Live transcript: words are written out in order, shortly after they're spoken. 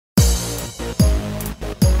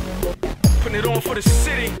Putting it on for the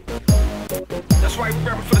city. That's right, we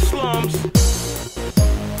rapping for the slums.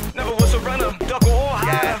 Never was a runner, duck or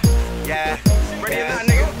higher. Yeah. Ready or not,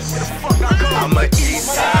 nigga? Get the fuck out, come. I'm a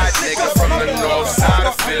east side nigga from the north side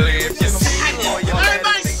of Philly. If you see me on your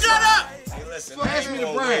everybody shut up! Listen, I ain't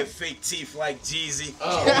gonna wear fake teeth like Jeezy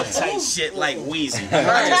or tight shit like Weezy.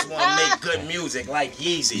 I just wanna make good music like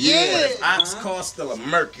Yeezy. But if ops cost still a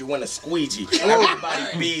merc, you want a squeegee.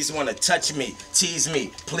 Everybody bees wanna touch me, tease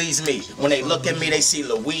me, please me. When they look at me, they see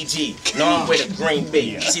Luigi. Know I'm with a green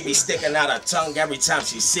bee. She be sticking out her tongue every time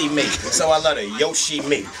she see me. So I let her Yoshi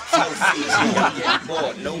me. Flow Fiji, I'm getting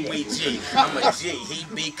bored, no Ouija. I'm a G, he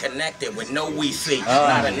be connected with no Wi-Fi.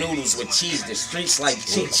 Lot of noodles with cheese, the streets like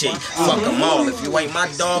Chi-Chi. Fuck them all. If you ain't my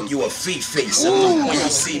dog, you a Fifi. Salute when you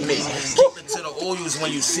see me. Keep it to the oils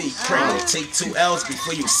when you see cream. Take 2 L's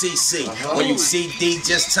before you see C. When you see D,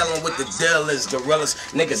 just tell them what the deal is. Gorillas,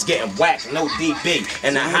 niggas getting whacked, no DB.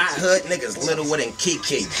 And the hot hood, niggas littler than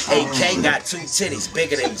Kiki. AK got 2 titties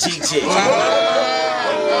bigger than GG.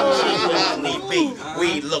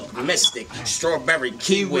 We look mystic, strawberry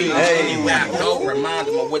kiwi. Anywhere I go, remind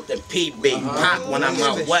them of what the PB. Pop when I'm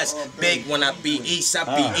out west, big when I be east. I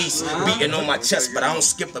be east, beating on my chest, but I don't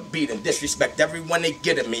skip a beat and disrespect everyone they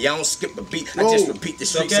get at me. I don't skip a beat, I just repeat the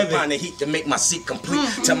streets upon the heat to make my seat complete.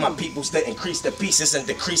 Tell my peoples to increase the pieces and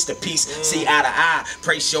decrease the peace. See eye to eye,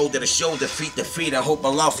 pray shoulder to shoulder, feet to feet. I hope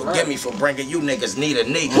Allah forgive me for bringing you niggas knee to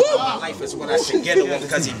knee. My life is what I should get to him,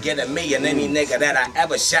 cause he get at me. And any nigga that I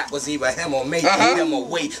ever shot was either him or me. Him or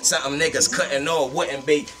we, something niggas couldn't or wouldn't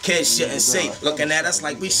be. Kids shouldn't see, looking at us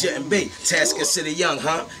like we shouldn't be. Tasker City Young,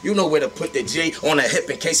 huh? You know where to put the G on a hip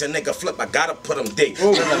in case a nigga flip. I gotta put him deep.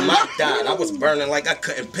 When the mic died, I was burning like I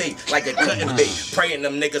couldn't pee, like it couldn't be. Praying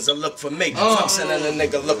them niggas will look for me. Fuck sending a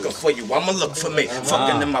nigga looking for you, I'ma look for me.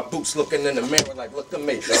 Fucking in my boots, looking in the mirror like look at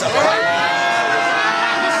me.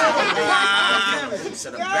 To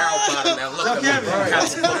the barrel bottom and look at me.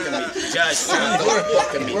 Cops booking me. Judge trying to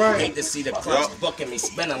booking me. Hate to see the clubs booking me,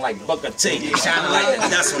 spinning like Booker T. Shining like the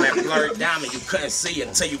dust on that blurred diamond you couldn't see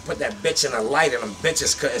until you put that bitch in a light and them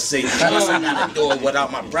bitches couldn't see. Plus I gotta do it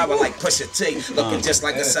without my brother like Pusha T. Looking just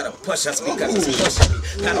like a set of push-ups because it's pushing me.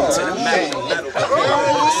 Pedal to the metal, metal.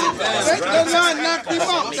 That line knocked him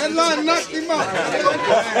out. That line knocked him out.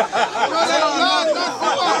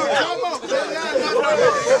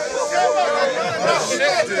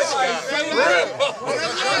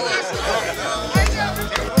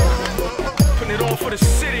 Putting it on for the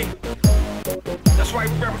city. That's right,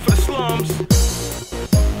 we rapping for the slums.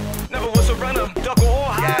 Never was a runner, duck or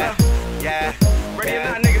higher. Ready or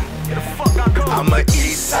not, nigga? Get the fuck out, come. I'm a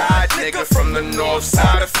east side nigga from the north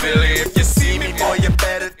side of Philly. If